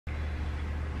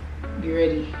Be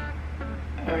ready.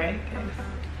 Alright, guys.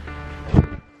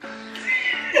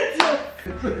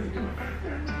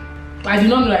 I did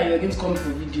not know that you were going to come for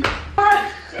video.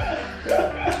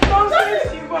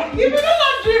 If you don't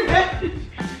have dream,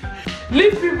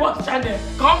 leave people's channel.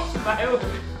 Come to my own.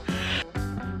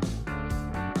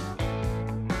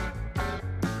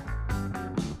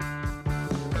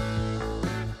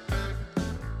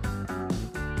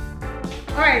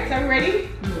 Alright, so are you ready?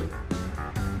 No.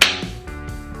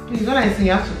 Please, when I sing,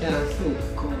 you have to dance. Oh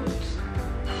God.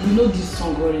 You know this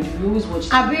song already. We always watch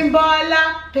it.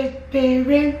 Abimbola,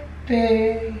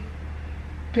 peperimpe,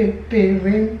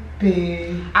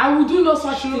 peperimpe. I will do no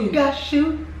such thing. Sugar,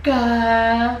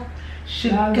 sugar,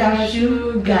 sugar,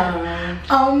 sugar.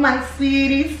 Oh my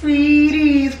sweetie,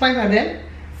 sweeties. Point at them.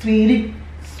 Sweetie,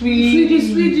 sweetie,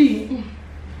 Sweetie.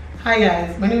 Hi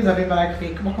guys, my name is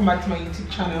Abimbola. Welcome back to my YouTube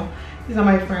channel. These are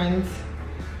my friends.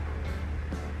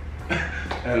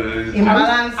 Hello,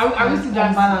 Imbalanced, I will see that.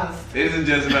 unbalanced. ladies and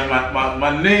gentlemen,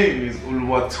 my name is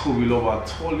Aiyeola Tobi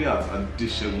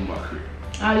Bakre.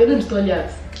 Ah, your name is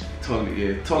Toliat.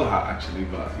 Tall her actually,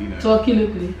 but you know.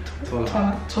 Tolkien.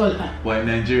 Tall her. But in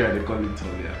Nigeria they call it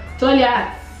Toliat.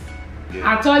 Toliat.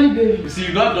 Yeah. A Tolly baby. You see,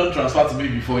 you've not done transfer to me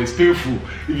before. It's painful.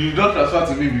 If you've not transferred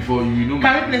to me before, you know.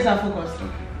 Can we place our focus? Okay.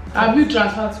 Have you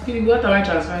transferred to Kini? What am I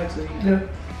transferring to? No.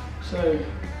 Sorry.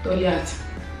 Toliat.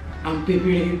 I'm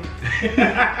baby.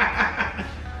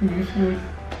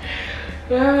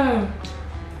 Yeah.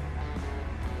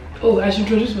 Oh, I should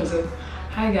introduce myself.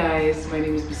 Hi guys, my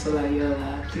name is Bisola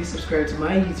Aiyeola. Please subscribe to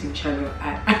my YouTube channel.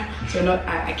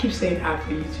 I keep saying app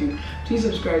for YouTube. Please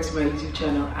subscribe to my YouTube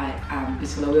channel. I am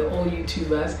Bisola. We're all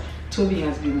YouTubers. Toby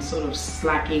has been sort of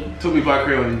slacking. Tobi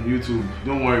Bakre on YouTube.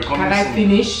 Don't worry, come Can I soon.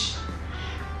 finish?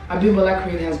 Abimbola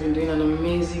has been doing an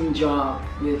amazing job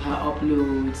with her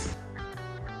uploads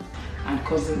and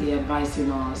constantly advising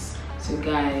us. So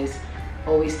guys,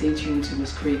 always stay tuned to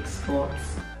Miss Craig's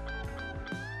thoughts.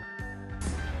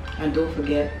 And don't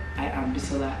forget, I am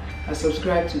Bisola. I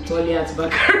subscribe to Tobi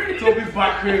Bakre. Tobi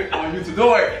Bakre on YouTube.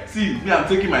 Don't worry. See, me, I'm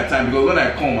taking my time because when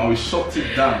I come, I will shut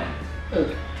it down.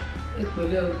 This This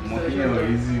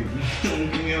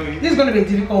is going to be a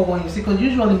difficult one, you see, because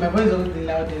usually my voice is always the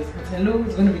loudest, but hello,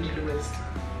 it's going to be the lowest.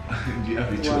 Do you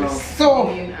have a Wow. choice? So,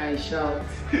 Meaning I shout.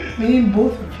 meaning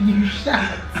both of you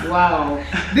shout. Wow.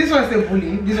 This one's a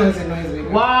bully, this one's a noise maker.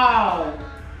 Wow.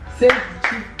 Save the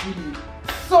chief bully.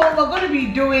 So, we're going to be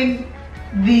doing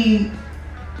the,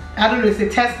 I don't know, it's a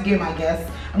test game, I guess.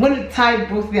 I'm going to tie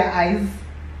both their eyes,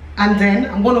 and then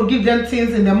I'm going to give them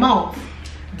things in their mouth.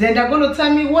 Then they're going to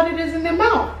tell me what it is in their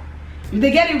mouth. If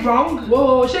they get it wrong,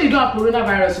 Whoa, sure you don't have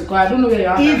coronavirus because I don't know where you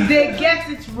are. if they get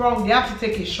it wrong, they have to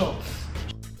take a shot.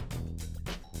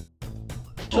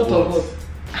 Shut up, what?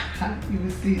 You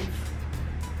will see it.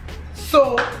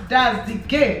 So that's the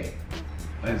game.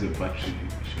 Where's the battery?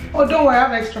 Oh, don't worry, I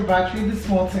have extra battery, these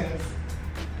small things.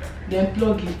 Then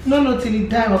plug it. No, till it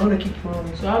die, we're going to keep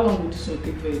rolling. So how long will this one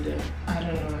take for you then? I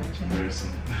don't know actually. Very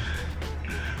soon.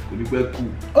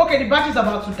 Okay, the battery's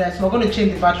about to die, so we're going to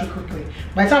change the battery quickly.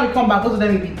 By the time we come back, both of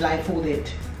them will be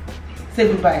blindfolded. Say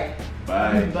goodbye.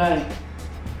 Bye. Goodbye.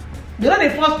 You know they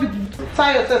force people to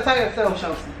tie yourself,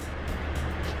 shouting.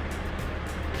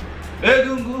 Hey,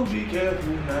 go, be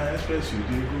careful now, especially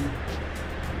you go.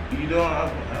 You don't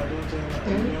have, I don't tell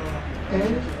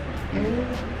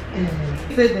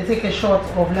you. Say they take a shot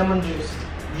of lemon juice.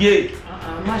 Yeah.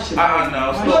 Now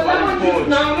Now, No, stop. lemon juice,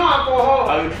 no alcohol.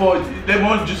 I will forge.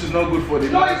 Lemon juice is not good for the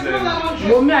No, it's not lemon juice.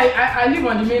 Well, me, I live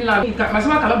on the mainland. My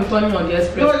son cannot be turning on the No,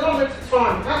 express. it's not it's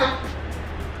fun.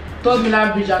 Third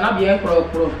Milan Bridge and not be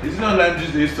pro. It's not lime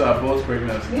juice they used to abort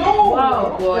pregnancy. No.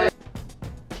 Wow, boy.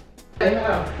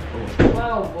 Yeah. Oh.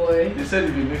 Wow, boy. They said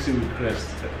if you mix it with crest.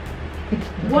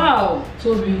 Wow,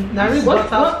 Toby. Now this gutter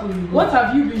school you go. What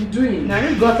have you been doing? Now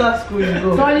you gutter school you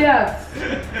go. Toliat.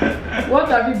 What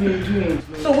have you been doing?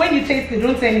 So when you taste it,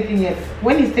 don't say anything yet.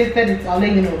 When you tasted it, I'll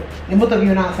let you know. The both of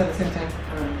you now answer at the same time.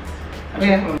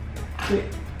 Yeah.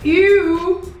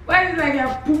 Ew! Why is it like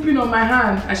you're pooping on my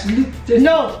hand? I should taste it.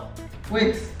 No!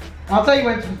 Wait. I'll tell you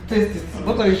when to taste it.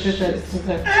 Both of you taste it at the same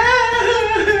time.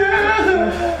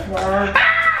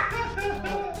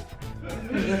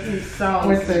 It sounds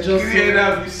Wait, just You hear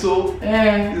that so?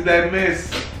 Eh. It's like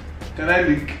mess. Can I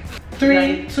lick?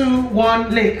 3, 2,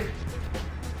 1, lick.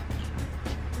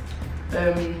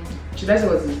 Should I say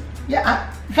what it is?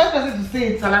 Yeah, first person to say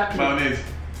it. Salad cream. Mayonnaise.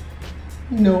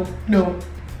 No.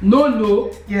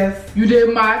 No. Yes. You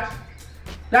dey mad?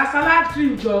 That salad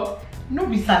cream, Joe. No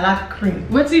be salad cream.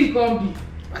 What till it can be?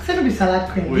 I said no be salad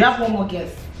cream. Wait. You have one more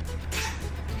guess.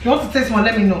 If you want to taste one,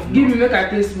 let me know. Give me make I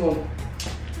taste more.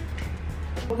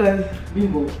 Okay.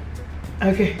 Bimbo.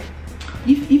 Okay.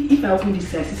 If I open this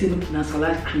side, I say no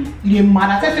salad cream. You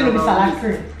mad? I said no be salad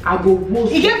cream. I go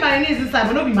roast. You get mayonnaise inside,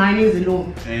 but not be mayonnaise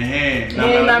alone.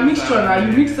 Na mixture now.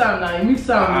 You mix am now. You mix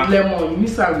am with lemon. You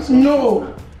mix am with something.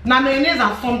 No. Na mayonnaise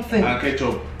and something. And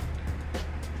ketchup.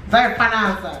 Very final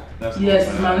answer.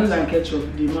 Yes, mayonnaise and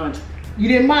ketchup. They mad. You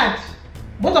dey mad?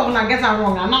 Both of them get it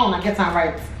wrong and now I get it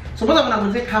right. So both of them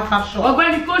will take half shot. Oh,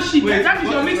 when you go shit, Wait, that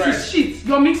means your mix is shit.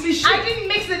 Your mix is shit. I didn't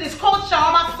mix it. It's called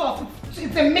shawarma sauce.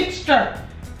 It's a mixture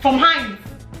from Heinz.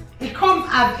 It comes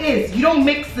as is. You don't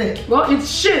mix it. Well,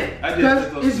 it's shit.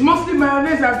 Because it's mostly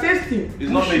mayonnaise and tasting. It's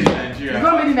not made in Nigeria. It's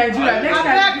not made in Nigeria. Next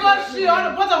time,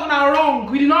 both of them are wrong.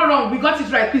 we did not wrong. We got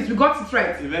it right, please. We got it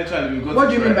right. Eventually, we got What it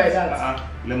do you mean right. by that?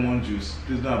 Lemon juice.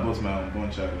 Please don't abort my unborn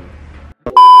child.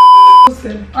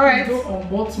 Alright. Don't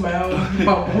unbolt my own.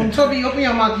 Tobi, open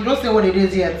your mouth. You don't say what it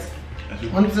is yet.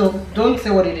 Until don't say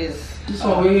what it is. This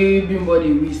one way being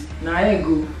body whisk. Now I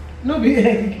go. No be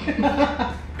egg.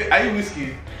 Are you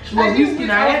whiskey? She was whisking.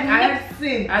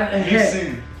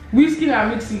 Mixing. Whisking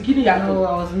and mixing. Kini No, yako.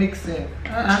 I was mixing.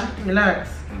 Relax.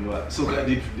 So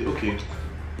okay.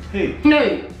 Hey.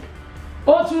 Hey.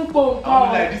 Otunpo.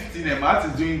 I'm like this thing. My heart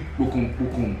is doing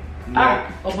pokum.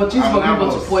 Opportunity for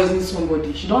people to poison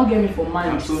somebody. She don't get me for mine.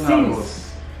 I'm so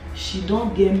nervous. She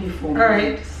don't get me for mine.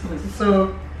 Alright.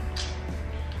 So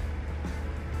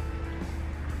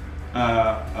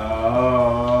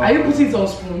are you putting it on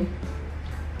spoon?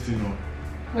 No.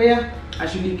 oh yeah. I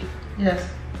should lick. Yes.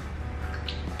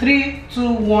 3,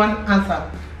 2, 1,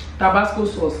 answer. Tabasco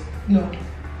sauce. No.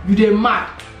 You dey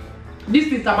mad.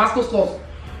 This is Tabasco sauce.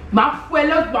 Ma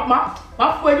fuele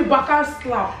baka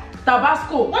slap.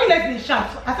 Tabasco. Why you let me shout?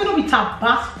 I said no be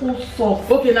Tabasco sauce.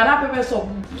 Okay, now that pepper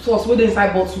sauce wey dey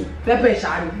inside bottle. Pepper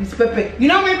shari. It's pepper. You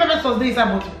know how many pepper sauce dey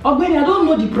inside bottle? Ogbeni, I don't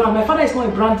know the brand. My father is not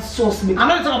a brand sauce maker. I'm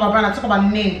not talking about brand, I'm talking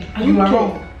about name. You are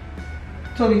wrong.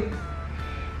 Tobi,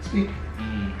 speak.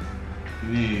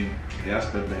 Me, he has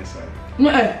pepper inside.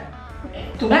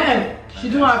 She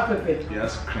don't have pepper. He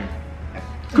has cream.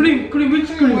 Cream, which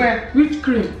cream? Where? Which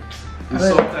cream? It's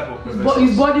some type of pepper sauce.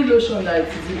 It's body lotion that it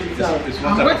is. It's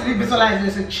one I'm type going of to be pepper Bisola,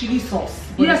 it's a chili sauce.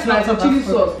 But Yes, like a chili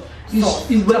sauce.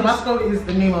 Tabasco is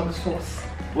the name of the sauce.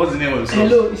 What's the name of the sauce?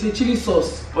 Hello, it's a chili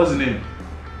sauce. What's the name?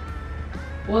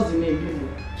 What's the name?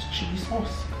 It's chili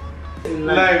sauce.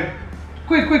 Lime.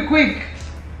 Quick.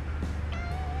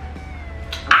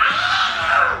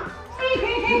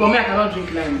 For me, I cannot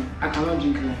drink lime.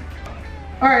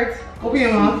 Alright, open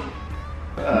your mouth.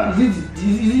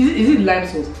 Is it lime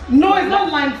sauce? No, it's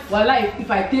not lime. Well, like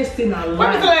if I taste it and When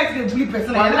lime. Bisola likes the bully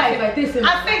person, Well, like if I taste it,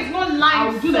 I think it's not lime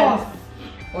I'll do sauce.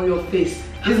 that on your face.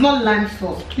 It's not lime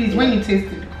sauce. Please, when you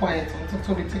taste it, be quiet until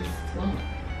Tobi tastes it.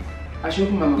 I should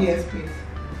open my mouth. Yes, please.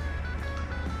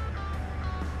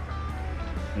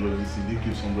 Well, this did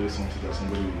give somebody something that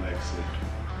somebody would like. So.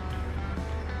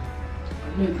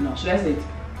 I know it now. Should I say it?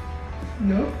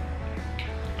 No.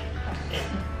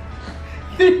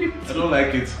 I don't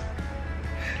like it.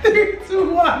 3,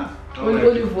 2, 1.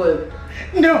 Olive oil.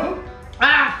 No.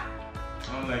 Ah!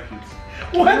 I don't like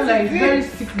it. What It's like is very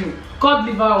it? sickening. Cod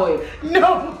liver oil.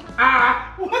 No.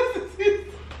 Ah! What is it?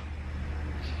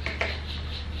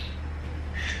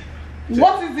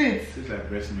 What is it? It tastes like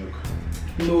breast milk.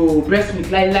 No, breast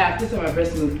milk. Like I've tasted my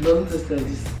breast milk. It doesn't taste like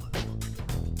this.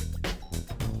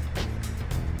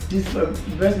 This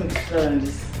breast milk is better than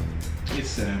this.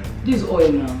 It's This is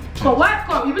oil now. Come, why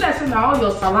come? You be like saying now all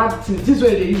your salad things. This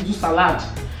way they use do salad.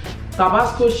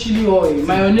 Tabasco, chili oil,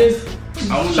 mayonnaise. Do you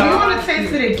want to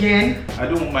taste it again? I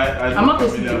don't mind. I'm not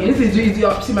tasting it again. This is easy. See,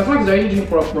 my stomach is already doing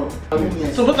pro.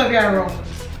 So both of you are wrong.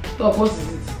 So what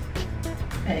is it?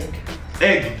 Egg.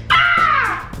 Egg.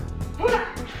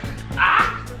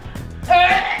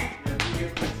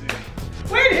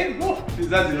 Where did it go? Is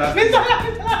that the last thing?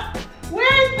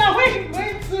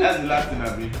 Wait. That's the last thing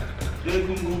I've been.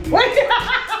 Wait.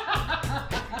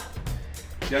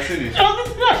 You're saying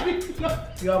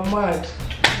it? You are mad.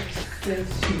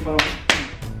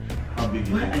 How big is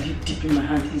Why it? are you dipping my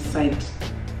hand inside?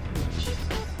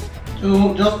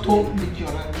 So just don't lick your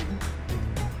hand.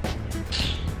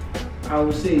 I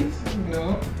will say it.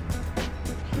 No.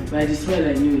 By the smell,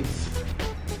 I knew it.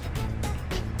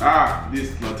 Ah,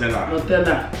 this Nutella.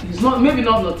 Nutella. It's not, maybe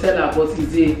not Nutella, but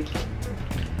it's a.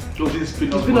 So this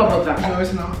peanut It's peanut butter. butter. No,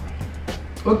 it's not.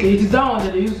 Okay, it is that one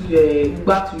that they use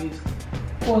back to it.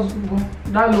 What's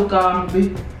That local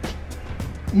babe.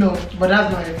 No, but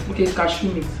that's not it. Okay, it's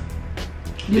cashew meat.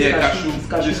 Yeah, cashew. It's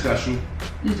This cashew.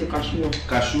 This is a cashew one.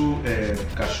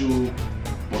 Cashew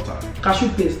butter. Cashew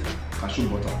paste. Cashew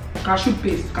butter. Cashew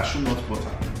paste. Cashew nut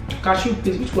butter. Cashew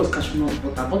paste. Which was cashew nut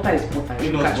butter? Butter is butter.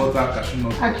 Peanut butter, cashew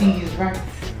nut butter. Actually, he's right.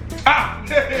 Ah!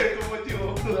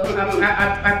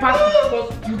 I passed it because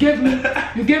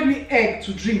you gave me egg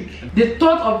to drink. The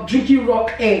thought of drinking raw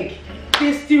egg,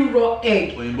 tasting raw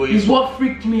egg, is what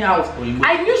freaked me out.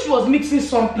 I knew she was mixing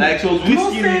something. Like she was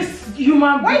whisking it.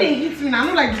 Human. Why they hit me? I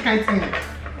don't like this kind of thing.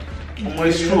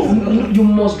 It's true. You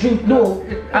must drink. No,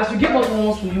 as you give us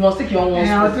one spoon, you must take your own spoon.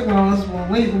 Yeah, I'll take my own spoon.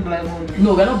 When you go blindfold?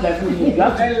 No, we're not blindfolding you. You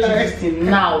have to do this thing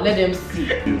now. Let them see.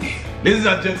 Ladies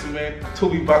and gentlemen,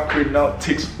 Tobi Bakre now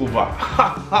takes over.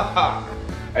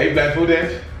 Are you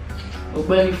blindfolded?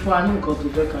 Okay,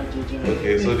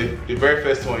 so the very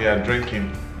first one you are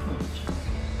drinking.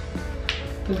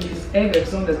 This egg is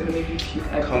something that's gonna make you cute.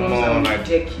 Come on, I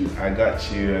reject you. I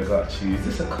got you. Is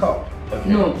this a cup? Okay,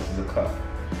 no. This is a cup.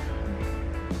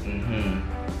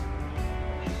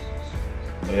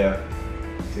 Oh yeah.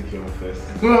 Take your one first.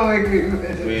 Oh,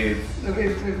 wait.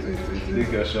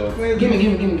 Take your shot. Give me.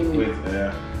 Wait,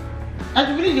 yeah. I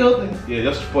can finish the whole thing. Yeah,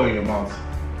 just pour it in your mouth.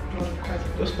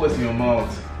 Just pour it in your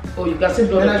mouth. Oh, you can say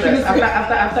blood of Christ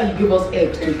after you give us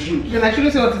egg to drink. Then I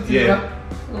shouldn't say what it is. Yeah.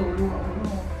 Oh, no.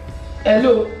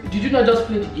 Hello, did you not just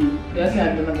play the game? Yes,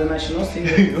 I should not say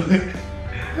that.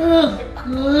 Oh,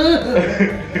 good.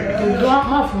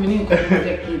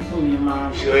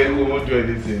 Sure, you won't do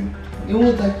anything. You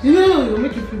won't touch. You know, it'll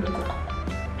make you feel better.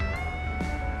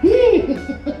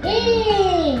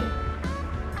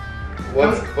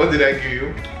 What did I give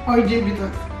you? Origin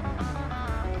bitters.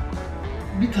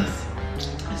 Bitters.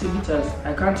 I say bitters.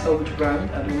 I can't tell which brand.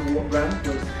 I don't know what brand.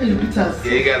 It's bitters.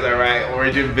 Yeah, you guys are right.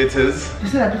 Origin bitters. You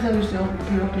said that bitters used to help you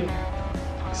clear up pain.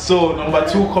 So number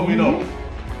 2 coming up.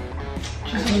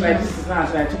 Like this is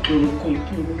not I took this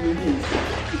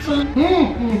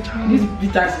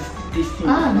bitters is tasting.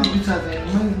 This bitters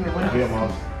reminds me of what I Your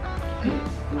mouth.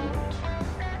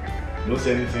 Don't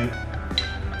say anything.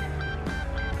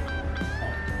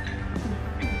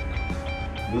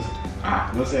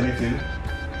 Don't say anything.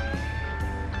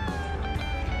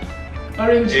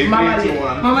 Orange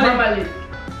marmalade.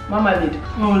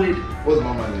 Marmalade. What's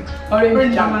marmalade?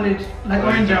 Orange marmalade. Like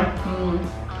orange jam.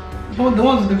 The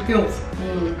ones with the fields.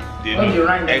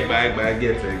 Egg by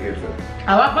get it.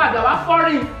 Our bag, our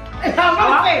foreign.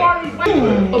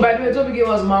 Oh, by the way, Tobi gave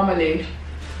us marmalade.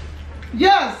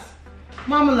 Yes,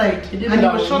 marmalade. And he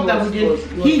was shocked that we did.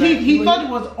 He thought it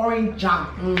was orange jam.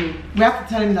 We have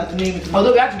to tell him that the name is.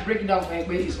 Although we have to break it down for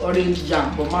him, it's orange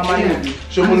jam, but marmalade. And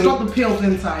it's got the pills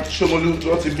inside. Shomolu,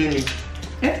 what it be me?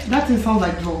 That thing sounds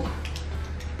like drug.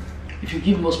 If you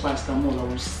give us paracetamol, I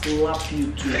will slap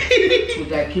you to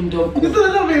thy kingdom. This is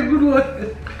not a good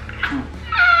one.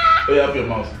 Oh, you have your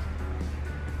mouth.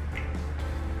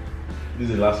 This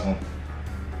is the last one.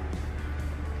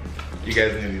 You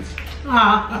guys need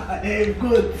it.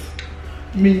 Good.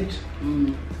 Mint.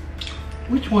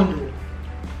 Which one though?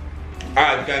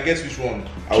 You can guess which one.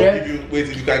 I will give you. Wait,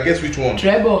 if you can guess which one.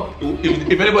 Treble.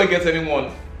 If anybody gets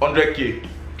anyone, 100k.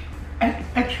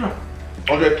 Extra.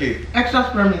 100k. Extra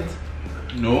spearmint.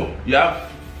 No, you have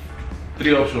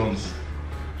 3 options.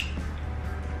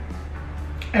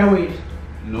 Airways.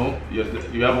 No, you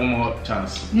have one more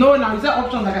chance. No, now is that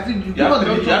option like I said? You have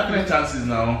 3 chances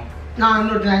now. No, I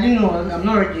didn't know. I'm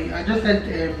not ready. I just said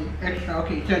extra.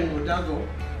 Okay, tell me. That's all.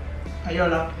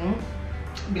 Aiyeola.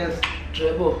 Yes.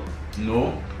 Treble.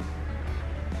 No.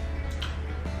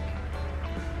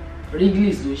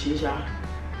 Wrigley's do shisha.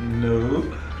 No.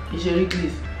 Is it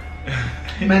Wrigley's?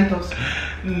 Mentos.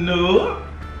 No.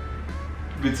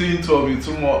 Between 2 of you,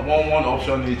 one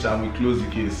option each, and we close the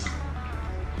case.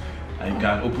 And you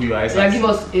can open your eyes. Yeah, give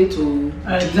us A to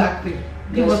exactly.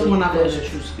 Give us one of those.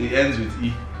 Choose. It ends with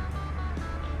E.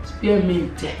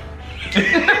 Spearmint. It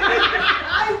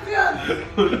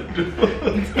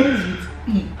ends with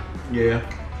E. Yeah.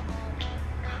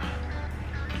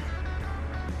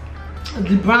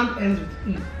 The brand ends with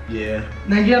E. Yeah.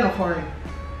 Nigerian or foreign?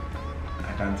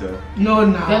 I can't tell. No,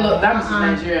 no. That is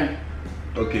Nigerian.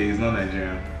 Okay, it's not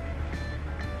Nigerian.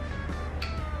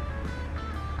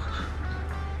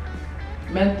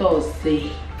 Mentos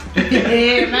say.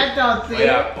 Mentos say. Oh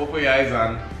yeah, open your eyes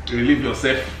and relieve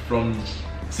yourself from.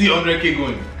 See 100k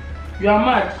going. You are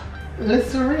mad.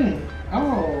 Listerine.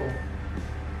 Oh.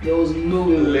 There was no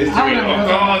way. Listerine. Oh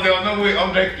God, there was no way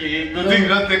 100k. You think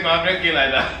just take my 100k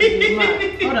like that?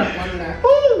 What a fun that.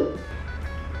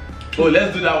 Oh,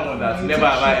 let's do that one. That never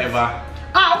have I ever.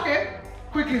 Okay.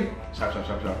 Quickly. Sharp.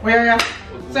 Oh yeah.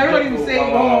 So everybody will say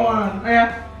one. Oh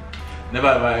yeah. Never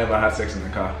have I ever had sex in the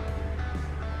car.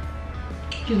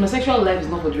 Because my sexual life is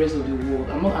not for the rest of the world.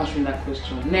 I'm not answering that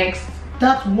question. Next.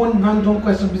 That's one random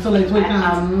question. Bisola is what you can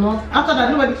answer. I'm not. After that,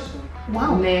 nobody.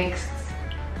 Wow. Next.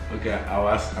 Okay, I'll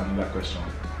ask another question.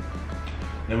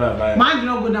 Never have I. Mine did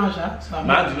not go down, Sha. So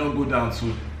Mine did not go down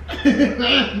too.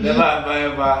 Never have I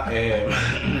ever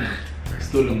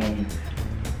stolen money.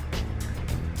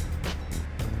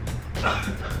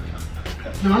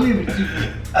 No, only received.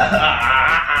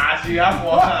 She have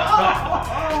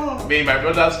one. Me, my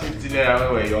brother's 15 years when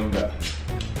we were younger.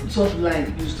 Stop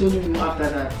lying. You stole him after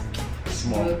that.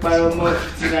 Small. More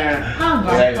 15 naira.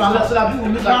 So that people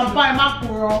look at you.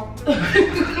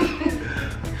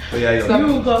 Oh yeah, So you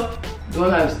You go. the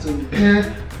one I stole.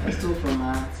 Yeah. I stole from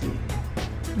my auntie.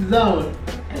 Is that all?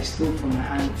 I stole from my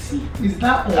auntie. Is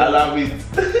that all? I love it.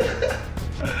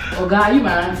 Oga, are you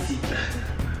my auntie?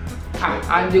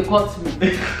 And they caught me.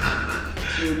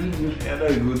 So leave me. You're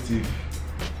not a good thief.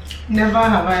 Never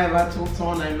have I ever told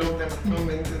someone I love them at no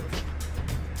meant it.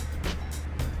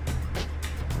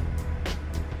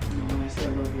 No, I say I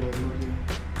love you, I love you.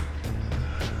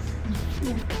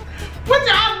 Put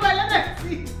your hand where, let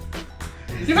me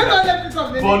see. You better not let me talk.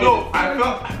 But no, I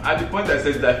felt at the point I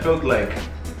said it, I felt like.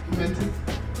 Meant it.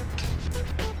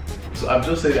 So I'm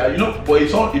just saying, you know, but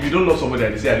if you don't love somebody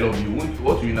and they say I love you,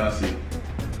 what do you now say?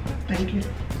 Thank you.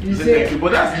 You say thank you,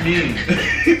 but that's mean.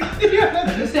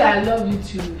 You say I love you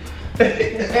too. I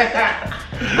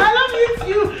love you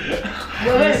too.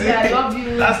 But when I say I love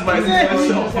you, That's my you say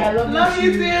situation. I Love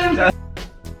you too.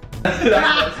 That's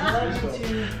my love you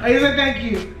situation. too. Oh, you said thank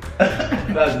you.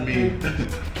 That's mean.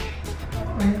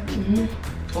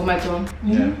 Oh my turn.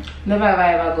 Yeah. Never have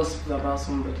I ever gossiped about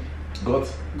somebody.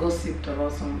 Gossiped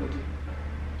about somebody.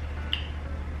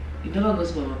 You never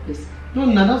gossip about a person. No,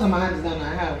 that's my hand down.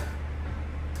 I have.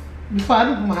 Before I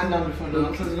don't put my hand down before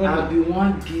now. So it's not I'll be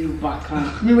one deal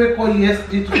backhand. me we call you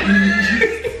yesterday to be.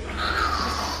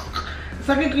 It's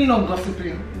technically not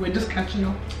gossiping. We're just catching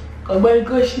up.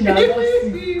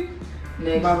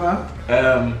 Next. Baba.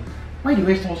 Why do you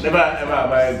waste so much? Never ever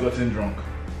have I gotten drunk.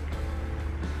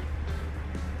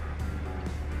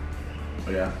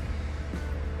 Oh yeah.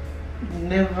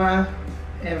 Never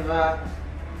ever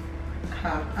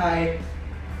have I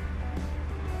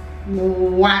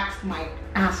waxed my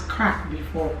ass crack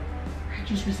before. I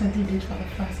just recently did for the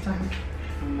first time.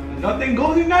 Nothing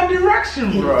goes in that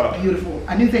direction, It bro. was beautiful.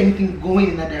 I didn't say anything going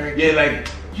in that direction. Yeah, like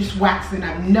Just waxing.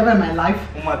 I've never in my life.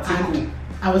 on my tickle. And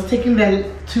I was taken there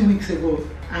 2 weeks ago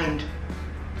and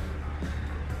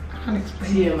I can't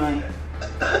explain. TMI.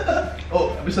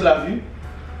 Oh, Bisola, have you?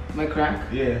 My crack?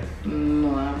 Yeah.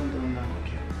 No, I haven't done that.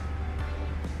 Okay.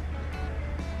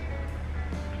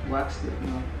 Waxed it,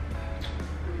 no.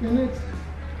 You know,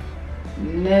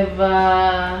 Never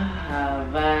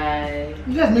have I.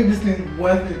 you guys make this thing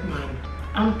worth it, man.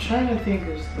 I'm trying to think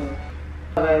of stuff.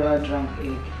 Have I ever drank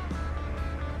egg?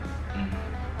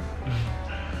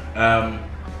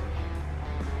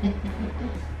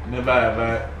 Never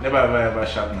have I ever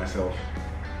shot myself.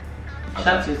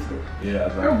 Shut yourself. Yeah,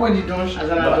 as Everybody don't As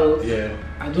an adult. Yeah.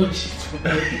 I don't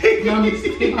shit. No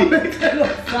mistake.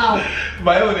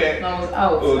 My own eh? I was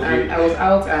out. Okay. And I was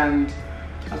out and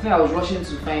I think I was rushing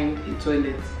to find a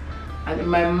toilet. And in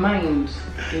my mind,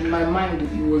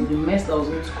 it was the mess that was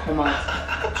going to come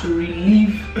out to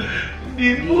relieve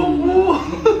The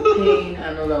the pain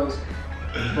and all that was.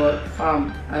 But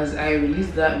as I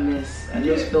released that mess, I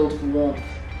just felt warmth.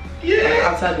 Yeah. And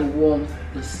after the warmth,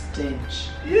 the stench.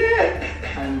 Yeah.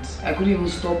 And I couldn't even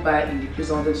stop by in the place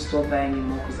I wanted to stop by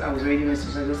anymore because I was already messed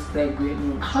up. So I just started going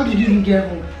home. How did you even get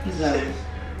home? This is how it was.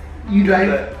 You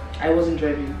drive? I wasn't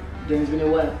driving. Then it's been a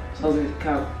while. So I was in the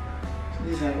cab. So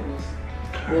this is how it was.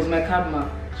 It was my cab man.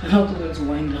 So I told him to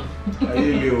wind down.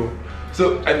 Aiyeola.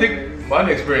 So I think one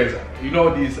experience, you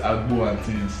know these agbo and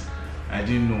things, I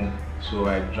didn't know. So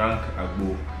I drank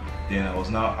agbo. Then I was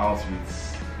now out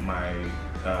with my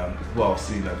who I was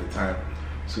seeing at the time.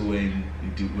 So when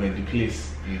the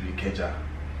place in Ikeja,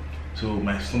 so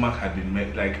my stomach had been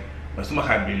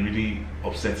really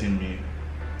upsetting me,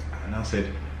 and I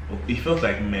said, oh, it felt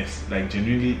like mess, like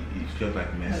genuinely it felt like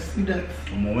I mess. see that.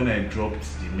 When I dropped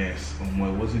the mess,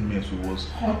 it wasn't mess, it was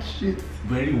Hot shit.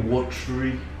 very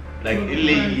watery, like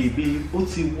Oh,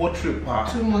 watery part.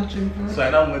 Too much info. So I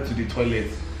now went to the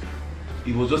toilet.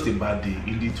 It was just a bad day.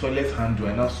 In the toilet handle,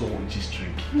 I now saw G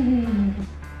string.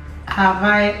 Have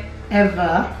I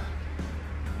ever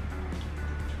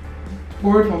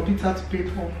borrowed from Peter to pay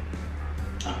for?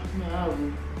 I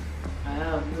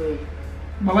have. Wait.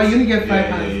 Baba, you only get 5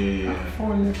 hands. Yeah.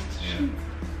 4 left. Yeah.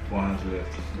 4 hands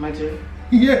left. My turn.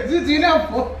 Yes, you know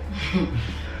 4.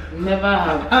 Never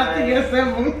have I think you're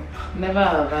 7. Never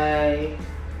have I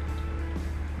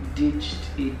ditched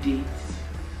a date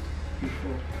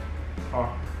before.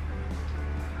 Ah.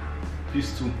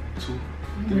 These two.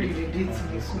 What did you do to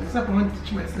me? Except I want to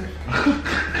teach myself.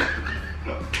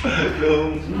 No.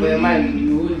 Where am I?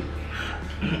 You.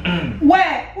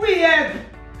 Where? We have.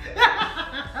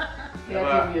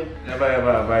 Never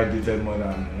ever have I dated more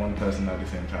than one person at the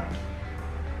same time.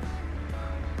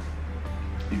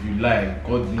 If you lie,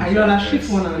 God knows. Aiyeola, shit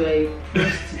one.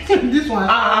 This one.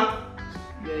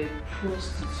 You're a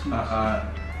prostitute.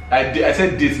 I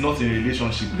said date, not in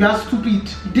relationship. You are stupid.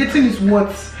 Dating is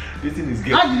what? Dating is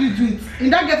getting. How did you do it? In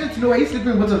that getting to know, where you sleeping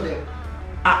with both of them?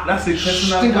 That's a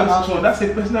personal question. That's a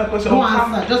personal question. No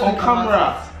answer. Just on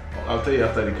camera. I'll tell you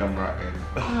after the camera ends.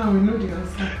 We know the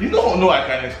answer. You don't know I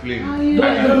can explain. You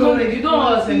don't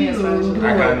want any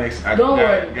explanation. Don't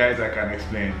worry. Guys, I can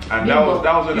explain. And that was when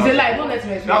I was like, don't let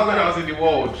me explain. That was when I was in the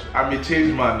world. I'm a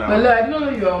changed man now. Well, I didn't know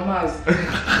you were a mask.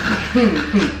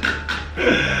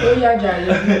 Oh yeah, Jerry.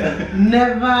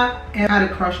 Never ever had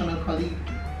a crush on a colleague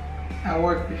at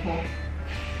work before.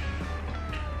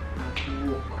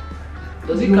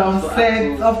 Does it count for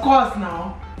sex? Of course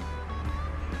now.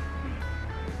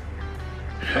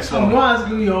 That's I'm going to ask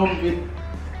you your own bit.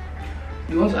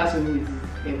 You want to ask me who it is?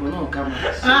 Yeah, but not on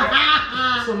camera.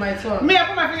 So my turn. Me, I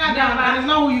put my finger down and it's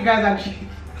not who you guys actually.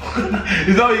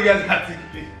 It's not who you guys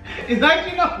actually. It's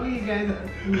actually not who you guys are.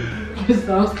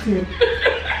 Mr. Austin.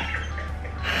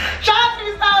 Shout out to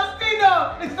Mr. Austin though.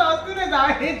 Mr. Austin is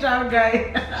our HR guy.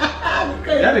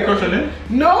 You had a crush on him?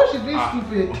 No, she's being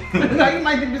stupid. Now you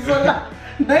might be Bisola.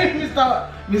 Now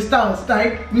Mr.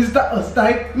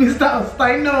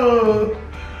 Austin, no.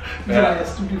 Yeah.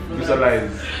 Stupid for Bisola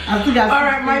is.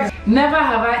 Alright, Mike. Never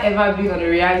have I ever been on a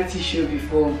reality show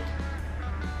before.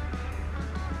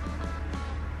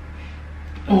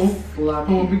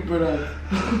 Oh, Big Brother.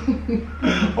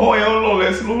 Oh,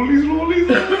 yeah, slowly.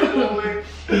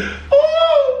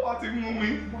 Oh, party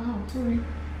movie. Wow, sorry.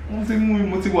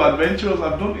 Multiple adventures.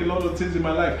 I've done a lot of things in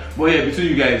my life. But yeah, between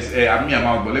you guys, I'm me, I'm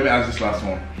out. But let me ask this last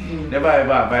one. Never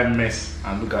ever have I mess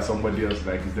and look at somebody else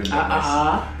like it's them mess. I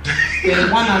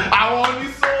want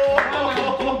it so.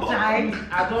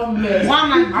 I don't mess.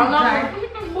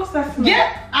 What's that smell?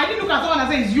 Yeah, I didn't look at someone and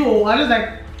say it's you. I was like,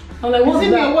 I'm like, what's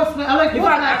that? What's I'm like, in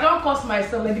fact, I don't curse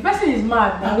myself. Like the person is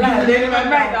mad. I'm like, then in my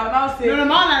mind, I'll now say. No,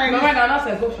 my mind, I'll now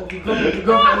say, go for it. No,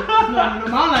 my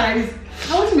mind like this.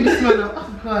 I want to be this smell now.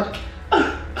 Oh God.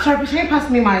 Sorry, but can you pass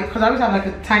me my? Because I always have like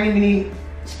a tiny mini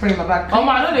spray in my bag. Oh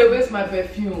man, I know they waste my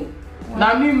perfume.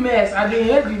 Now me mess. I didn't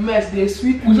hate the mess. They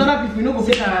sweet. With other people, you know,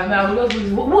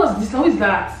 go. What's this? Who is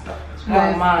that?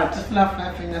 I'm mad. Just laugh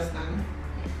 5 fingers now.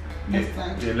 Next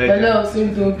time. Hello,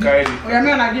 same dog. Oh yeah,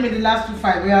 me and I give me the last 2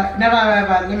 5. Yeah, never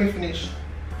ever. Let me finish.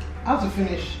 How to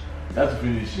finish? How to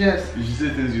finish? Yes. You should say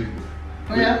things you.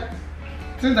 Oh yeah.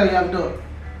 Things that you have done.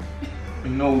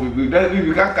 No, we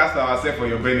can't cast ourselves for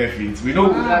your benefit. We know.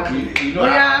 We know. Oh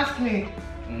yeah, ask me.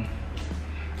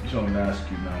 Which one will I ask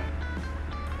you now?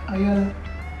 Aiyeola.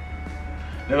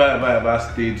 Never ever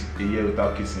stayed a year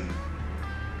without kissing.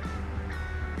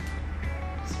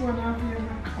 2.5 years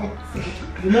and counting.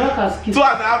 You know what has kissed?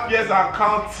 2.5 years and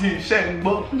counting.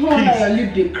 No wonder your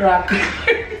lip they crack.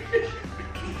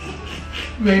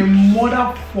 You're a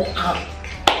motherfucker.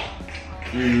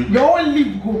 Your whole lip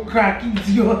go crack,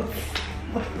 idiot.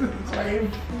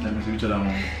 Let me see which other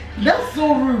one. That's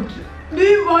so rude.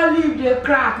 Leave all lip they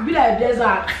crack. Be like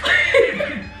desert.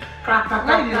 Crack.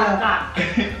 How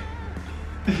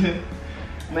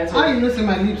you know say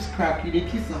my lips crack? You dey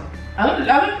kiss her. I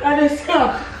don't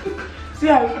see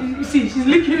how you see she's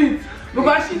licking it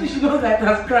because she knows that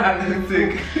that's crack. Use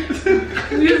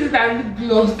it and lip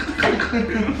gloss.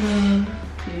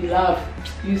 You laugh.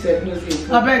 You said no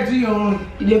say. I bet do your own.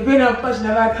 You dey pain her because she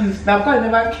never kiss. Now because she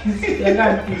never kiss, you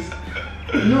can't kiss.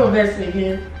 No verse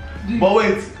again. But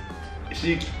wait,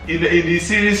 she in the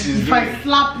series she's if doing. I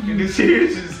slap you. In the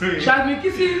series she's doing. She has been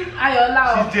kissing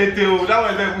Aiyeola. She's JT. That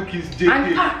was never kiss JT. And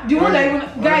the one that even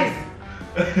guys.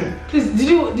 Please,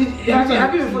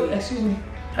 have you been following? Excuse me.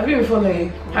 Have you been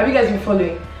following? Have you guys been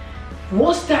following?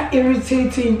 What's that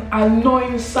irritating,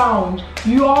 annoying sound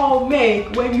you all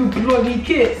make when you bloody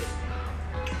kiss?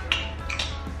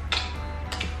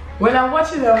 When I'm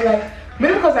watching it, I'm like,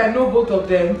 maybe because I know both of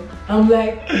them, I'm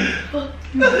like, fuck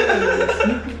you guys,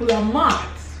 you people are mad.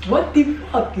 What the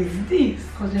fuck is this?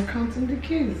 Because you're counting the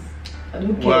kiss. I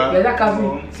don't care. You're not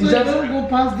counting. So you don't go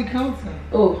past the counter.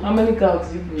 Oh, how many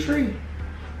counts you do? 3.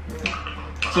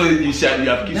 So you said you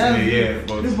have kissed me, yeah,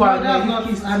 but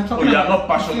I'm talking you are not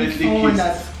passionately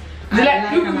kissed.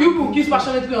 Like you kiss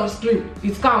passionately on stream.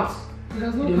 It counts.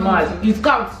 It mad. It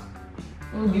counts.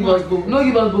 Don't give us bobo. No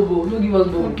give us bobo. No give us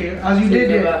bobo. Okay, as you did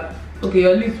there. Okay,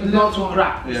 your lips is not too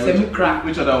crack. Yeah, Semi-crack.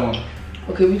 Which other one?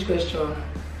 Okay, which question?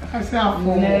 I say I'm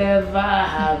Never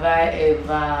have I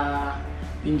ever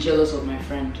been jealous of my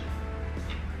friend.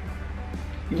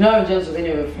 You've never been jealous of any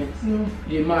of your friends? No.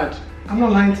 You're mad. I'm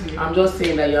not lying to you. I'm just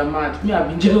saying that you're mad. Me, I've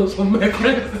been jealous of my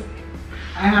friends.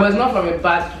 But it's not from a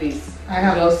bad place.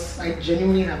 I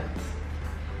genuinely have.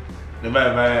 Never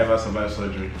ever survived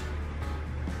surgery.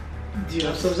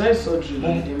 I've survived surgery.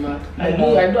 Mad. I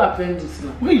do appendix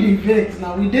now. We did vex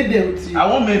now. We did there with you. I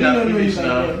won't make that finish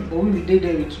now. But we did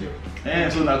there with you.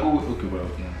 So now go. Okay, well.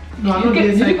 No, I'm not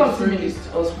did you come to me this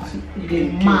hospital?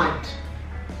 You're mad.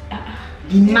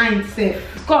 The 9th safe.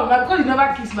 Come, because you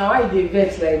never kiss now. Why you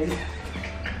vex like this?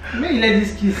 Maybe let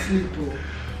this kiss sleep. Oh.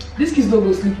 This kiss don't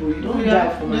go sleep. Oh. You don't die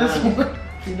for my hand.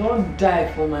 You don't die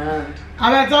for my hand.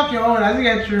 I'm gonna talk your own. I think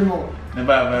I 3 more.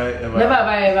 Never have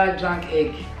I ever drank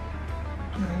egg.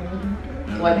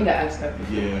 Well, I think I asked that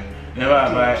before. Yeah. Never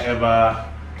have I ever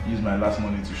used my last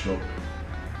money to shop.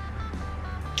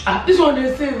 This one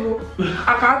they say,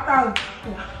 I can't thank.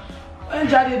 When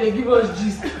Jade they give us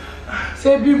gist.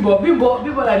 Say Bimbo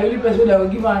like the only person that will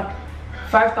give her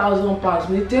 £5,000.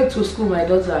 We take to school my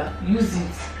daughter, use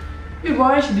it. Bimbo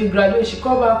when she did graduate, she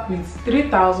come back with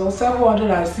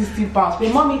 £3,760. But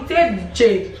mommy take the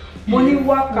change. Money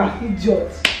worker,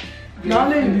 idiot. Now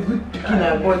let you be good picking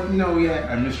her, but no, yeah.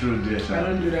 I misread there. I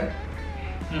don't do that.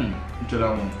 Which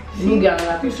other one? You get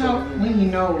another question. When you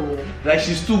know. Like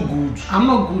she's too good. I'm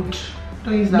not good.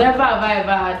 Don't use that. Never have I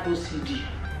ever had OCD.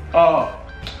 Oh.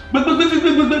 Put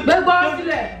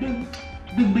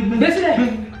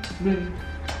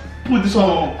this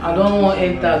on. I don't want to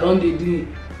enter. Don't they do?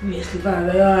 I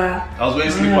was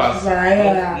wearing slippers.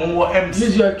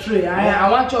 Use your tray. I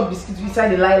want your biscuit inside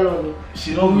the nylon.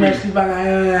 She don't wear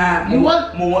slippers. You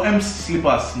want more M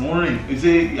slippers? More ring. You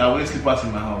say I wear slippers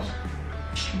in my house.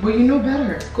 But you know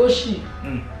better. Koshi.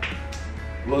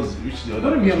 Which the other?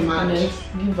 What if you're mad?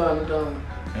 Give her down.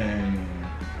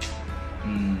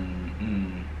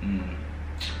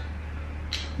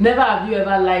 Never have you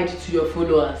ever lied to your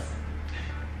followers?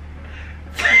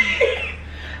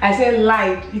 I said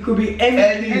lied. It could be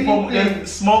anything. From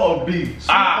small or big.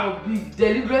 Small or big.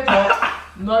 Deliberate or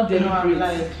not deliberate.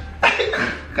 Lied.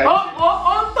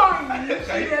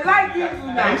 Sorry. They like you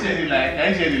now. Can you share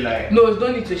the lie? No,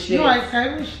 don't need to share. No, I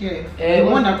can't even share. The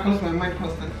one that comes to my mind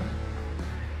constantly.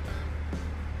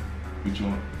 Which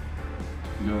one?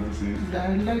 You don't want to say it? That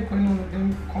I like when all of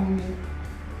them call me.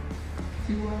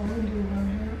 See what I want to do over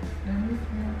there. That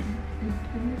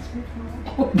makes me feel.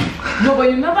 No, but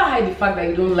you never hide the fact that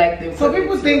you don't like them. So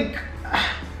people think.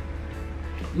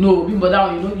 No, but that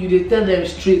one, you they tell them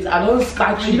straight. I don't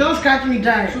scratch you. You don't scratch me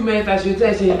down. 2 minutes as you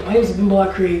tell say, my name is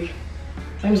Abimbola Craig.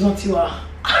 My name is not Tiwa.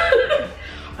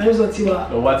 My name is not Tiwa.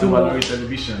 So what you want to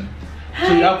television?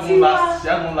 So you have one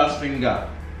last finger.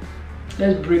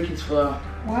 Let's break it for her.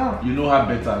 Wow. You know her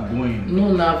better going.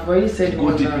 No, now I've already said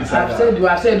go deep inside. I've said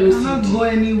OCD. I'm not go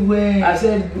anywhere. I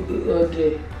said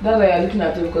okay. That's why you're looking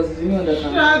at it because you don't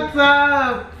understand. Shut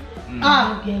up.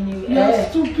 You're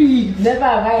stupid. Never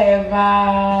have I ever.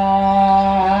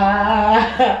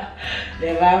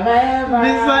 Never have I ever.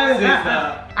 Bisola.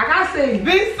 I can't say it.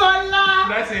 Bisola.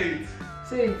 Should I say it?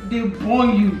 Say it. They burn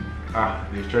you.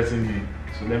 They threatened me.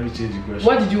 So let me change the question.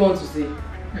 What did you want to say?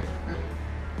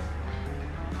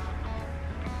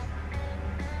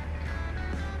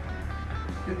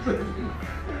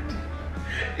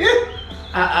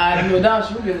 No, that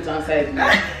she won't be able to answer it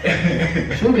now.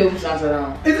 She won't be able to answer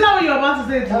now. Isn't that what you're about to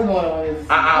say? That's not what I wanted to say.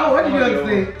 What did you want to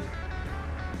say?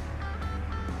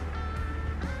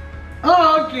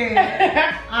 Oh, okay. Should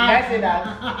I say that?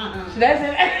 Should I say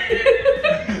that?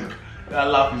 That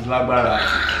laugh is lagbara.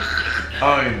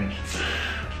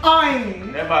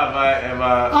 Never have I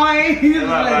ever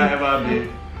been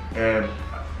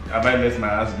have I let my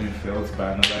ass being felt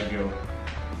by another girl?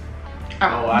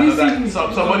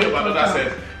 Somebody of another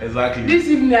said exactly. This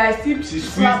evening I still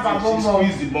slap her bum bum.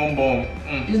 She squeezed the bum bum.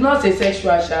 It's not a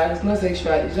sexual shot. It's not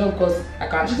sexual. It's just because I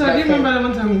can't. So do you remember the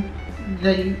one time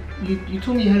that you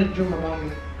told me you had a dream about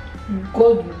me?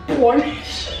 God will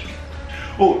punish.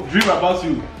 Oh, dream about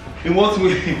you? In what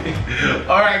way?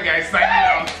 Alright guys, sign it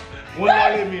out. One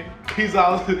more me. Peace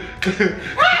out. Help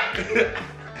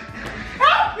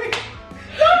me!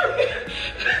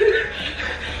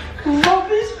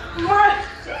 Rubbish man.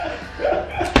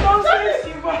 Don't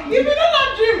say you did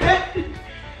not dream, eh?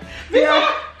 Bisola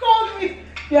called me.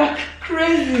 You're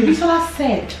crazy. Bisola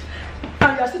said.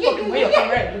 And you're still talking when you're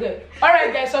correct. Okay.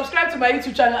 Alright guys, subscribe to my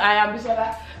YouTube channel. I am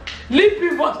Bisola. Leave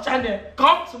people's channel.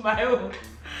 Come to my own.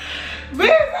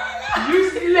 Bisola!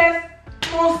 Useless,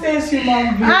 nonsense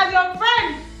human being. And your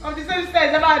friend of the same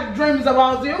sex never had dreams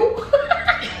about you.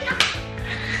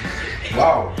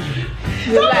 Wow.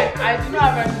 Like, I do not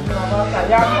have anything about that.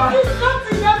 Yeah,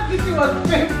 nothing, just this was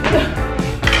painful.